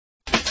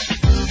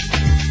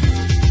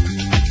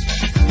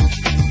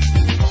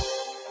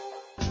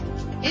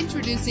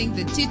Introducing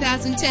the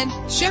 2010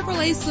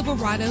 Chevrolet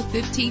Silverado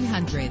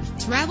 1500.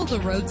 Travel the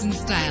roads in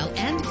style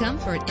and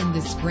comfort in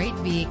this great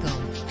vehicle.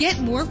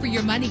 Get more for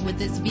your money with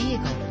this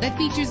vehicle that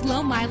features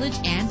low mileage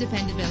and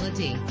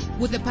dependability.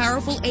 With a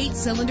powerful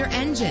 8-cylinder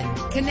engine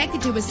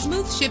connected to a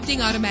smooth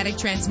shifting automatic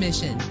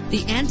transmission,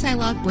 the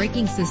anti-lock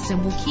braking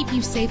system will keep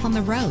you safe on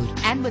the road.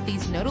 And with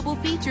these notable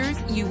features,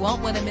 you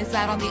won't want to miss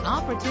out on the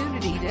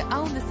opportunity to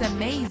own this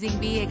amazing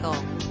vehicle.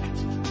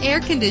 Air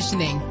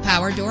conditioning,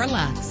 power door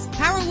locks,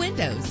 power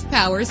windows,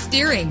 power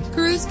steering,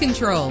 cruise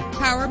control,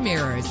 power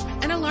mirrors,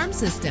 an alarm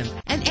system,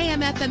 an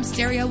AM/FM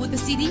stereo with a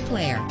CD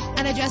player,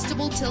 an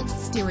adjustable tilt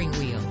steering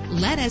wheel.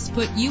 Let us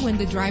put you in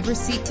the driver's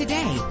seat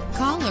today.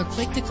 Call or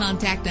click to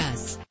contact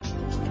us.